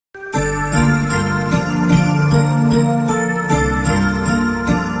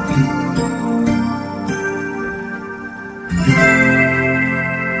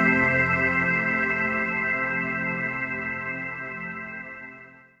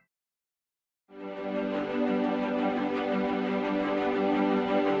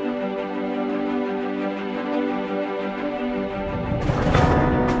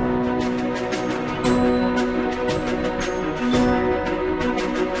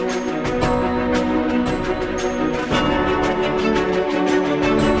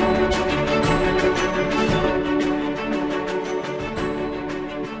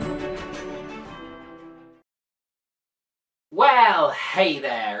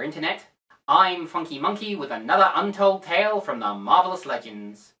there, Internet. I'm Funky Monkey with another untold tale from the Marvelous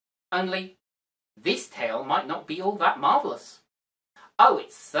Legends. Only, this tale might not be all that marvellous. Oh,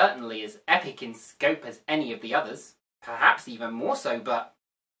 it's certainly as epic in scope as any of the others. Perhaps even more so, but...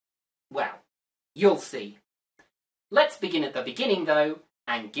 well, you'll see. Let's begin at the beginning, though,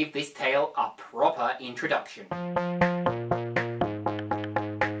 and give this tale a proper introduction.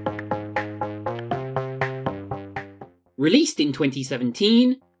 Released in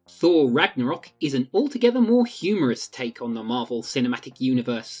 2017, Thor Ragnarok is an altogether more humorous take on the Marvel Cinematic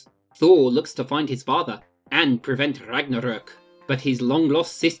Universe. Thor looks to find his father and prevent Ragnarok, but his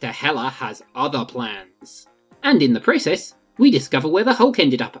long-lost sister Hela has other plans. And in the process, we discover where the Hulk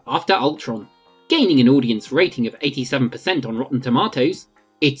ended up after Ultron. Gaining an audience rating of 87% on Rotten Tomatoes,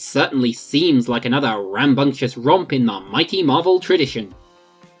 it certainly seems like another rambunctious romp in the mighty Marvel tradition.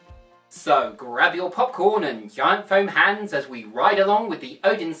 So grab your popcorn and giant foam hands as we ride along with the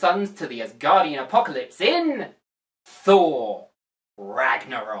Odin sons to the Asgardian apocalypse in... Thor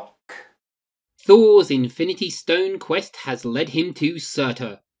Ragnarok. Thor's Infinity Stone quest has led him to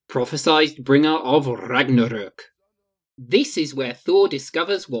Surtur, prophesied bringer of Ragnarok. This is where Thor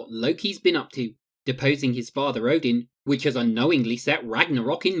discovers what Loki's been up to, deposing his father Odin, which has unknowingly set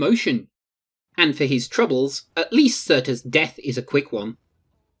Ragnarok in motion. And for his troubles, at least Surtur's death is a quick one.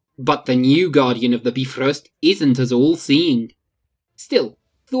 But the new Guardian of the Bifrost isn't as all-seeing. Still,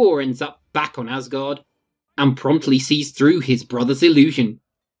 Thor ends up back on Asgard, and promptly sees through his brother's illusion.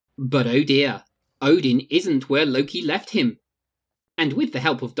 But oh dear, Odin isn't where Loki left him. And with the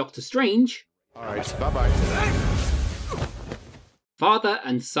help of Doctor Strange... alright, bye-bye. Father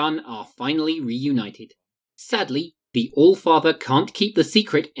and son are finally reunited. Sadly, the All-Father can't keep the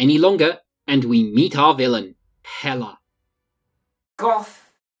secret any longer, and we meet our villain, Hela.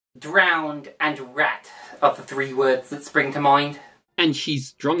 Goth, drowned, and rat are the three words that spring to mind. And she's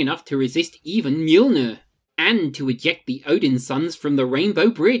strong enough to resist even Mjolnir, and to eject the Odin sons from the Rainbow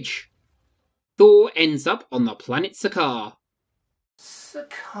Bridge. Thor ends up on the planet Sakaar.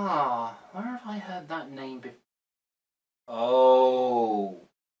 Sakaar. Where have I heard that name before? Oh,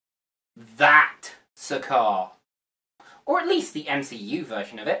 that Sakaar. Or at least the MCU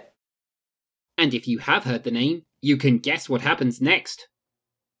version of it. And if you have heard the name, you can guess what happens next.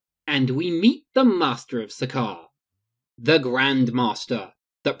 And we meet the Master of Sakaar, the Grand Master,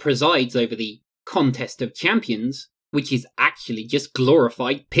 that presides over the Contest of Champions, which is actually just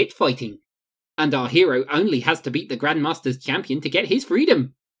glorified pit fighting. And our hero only has to beat the Grandmaster's champion to get his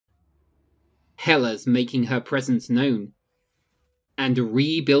freedom. Hela's making her presence known, and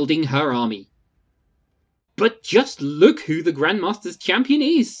rebuilding her army. But just look who the Grandmaster's champion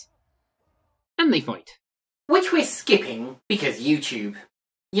is! And they fight. Which we're skipping because YouTube.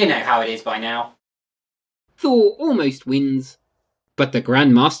 You know how it is by now. Thor almost wins, but the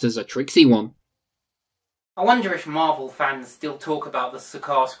Grandmaster's a tricksy one. I wonder if Marvel fans still talk about the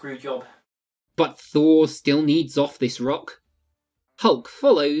Sakaar screwjob. But Thor still needs off this rock. Hulk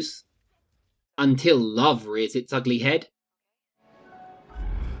follows, until love rears its ugly head.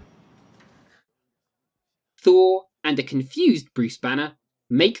 Thor and a confused Bruce Banner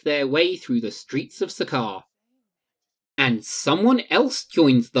make their way through the streets of Sakaar. And someone else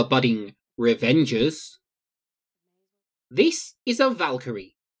joins the budding Revengers. This is a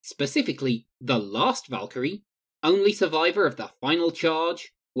Valkyrie, specifically the last Valkyrie, only survivor of the final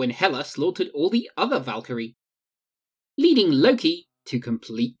charge when Hela slaughtered all the other Valkyrie, leading Loki to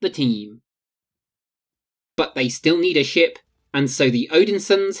complete the team. But they still need a ship, and so the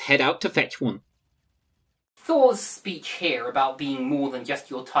Odinsons head out to fetch one. Thor's speech here about being more than just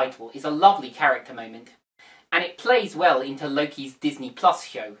your title is a lovely character moment, and it plays well into Loki's Disney Plus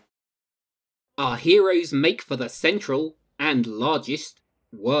show. Our heroes make for the central and largest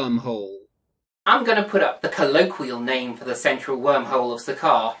wormhole. I'm going to put up the colloquial name for the central wormhole of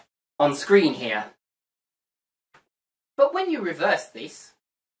Sakaar on screen here. But when you reverse this,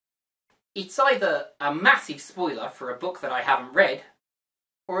 it's either a massive spoiler for a book that I haven't read,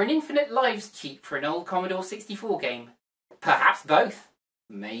 or an infinite lives cheat for an old Commodore 64 game. Perhaps both.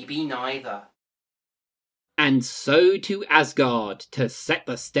 Maybe neither. And so to Asgard to set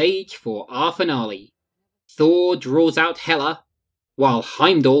the stage for our finale. Thor draws out Hela, while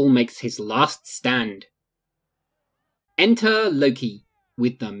Heimdall makes his last stand. Enter Loki,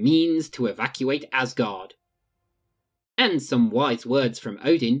 with the means to evacuate Asgard. And some wise words from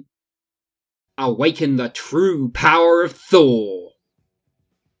Odin. Awaken the true power of Thor.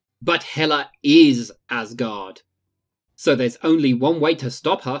 But Hela is Asgard, so there's only one way to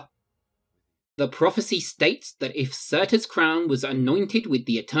stop her. The prophecy states that if Surtur's crown was anointed with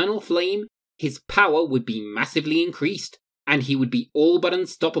the eternal flame, his power would be massively increased, and he would be all but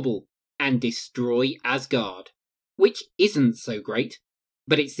unstoppable and destroy Asgard. Which isn't so great,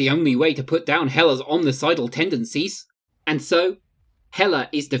 but it's the only way to put down Hela's omnicidal tendencies. And so, Hela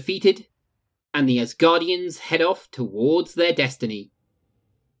is defeated, and the Asgardians head off towards their destiny.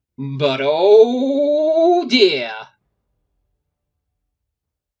 But oh dear!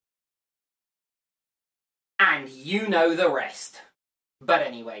 And you know the rest. But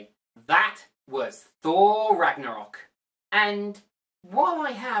anyway, that was Thor Ragnarok. And while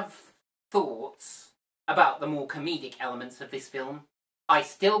I have thoughts about the more comedic elements of this film, I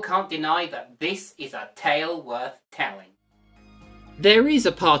still can't deny that this is a tale worth telling. There is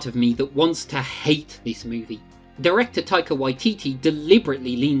a part of me that wants to hate this movie. Director Taika Waititi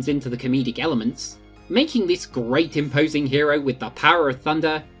deliberately leans into the comedic elements, making this great imposing hero with the power of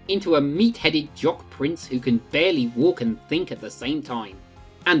thunder into a meat-headed jock prince who can barely walk and think at the same time.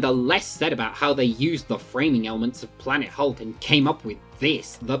 And the less said about how they used the framing elements of Planet Hulk and came up with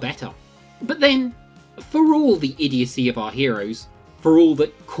this, the better. But then, for all the idiocy of our heroes, for all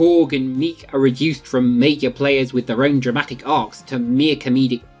that Korg and Meek are reduced from major players with their own dramatic arcs to mere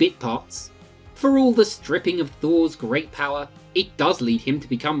comedic bit parts, for all the stripping of Thor's great power, it does lead him to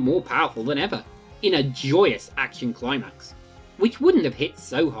become more powerful than ever, in a joyous action climax, which wouldn't have hit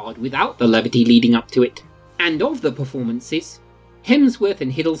so hard without the levity leading up to it. And of the performances, Hemsworth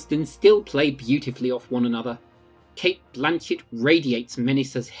and Hiddleston still play beautifully off one another. Cate Blanchett radiates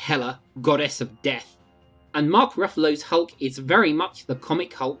menace as Hela, goddess of death, and Mark Ruffalo's Hulk is very much the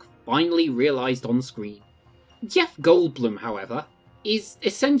comic Hulk finally realised on screen. Jeff Goldblum, however, is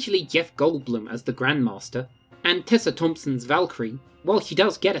essentially Jeff Goldblum as the Grandmaster, and Tessa Thompson's Valkyrie, while she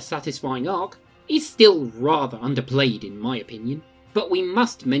does get a satisfying arc, is still rather underplayed in my opinion. But we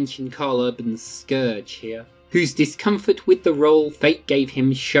must mention Karl Urban's Scourge here, whose discomfort with the role fate gave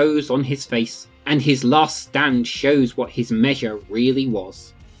him shows on his face, and his last stand shows what his measure really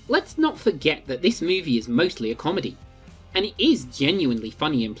was. Let's not forget that this movie is mostly a comedy, and it is genuinely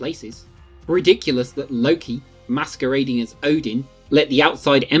funny in places. Ridiculous that Loki, masquerading as Odin, let the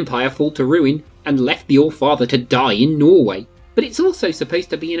outside empire fall to ruin and left the All-Father to die in Norway. But it's also supposed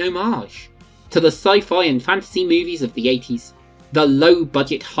to be an homage to the sci-fi and fantasy movies of the 80s, the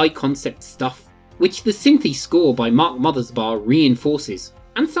low-budget, high-concept stuff, which the synthy score by Mark Mothersbaugh reinforces,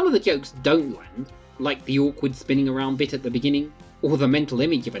 and some of the jokes don't land, like the awkward spinning around bit at the beginning, or the mental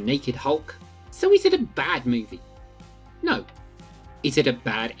image of a naked Hulk. So is it a bad movie? No. Is it a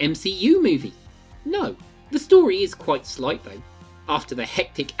bad MCU movie? No. The story is quite slight though. After the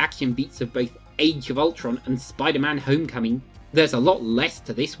hectic action beats of both Age of Ultron and Spider-Man Homecoming, there's a lot less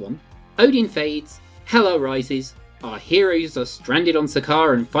to this one. Odin fades, Hela rises, our heroes are stranded on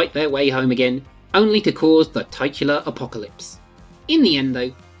Sakaar and fight their way home again, only to cause the titular apocalypse. In the end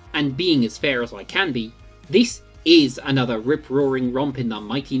though, and being as fair as I can be, this is another rip-roaring romp in the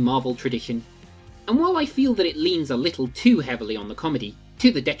mighty Marvel tradition. And while I feel that it leans a little too heavily on the comedy,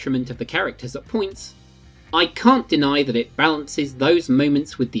 to the detriment of the characters at points, I can't deny that it balances those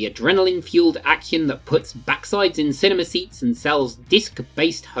moments with the adrenaline-fueled action that puts backsides in cinema seats and sells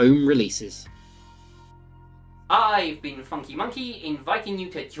disc-based home releases. I've been Funky Monkey, inviting you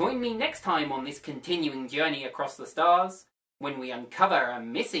to join me next time on this continuing journey across the stars, when we uncover a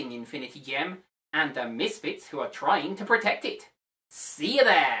missing Infinity Gem and the misfits who are trying to protect it. See you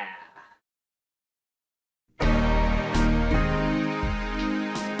there!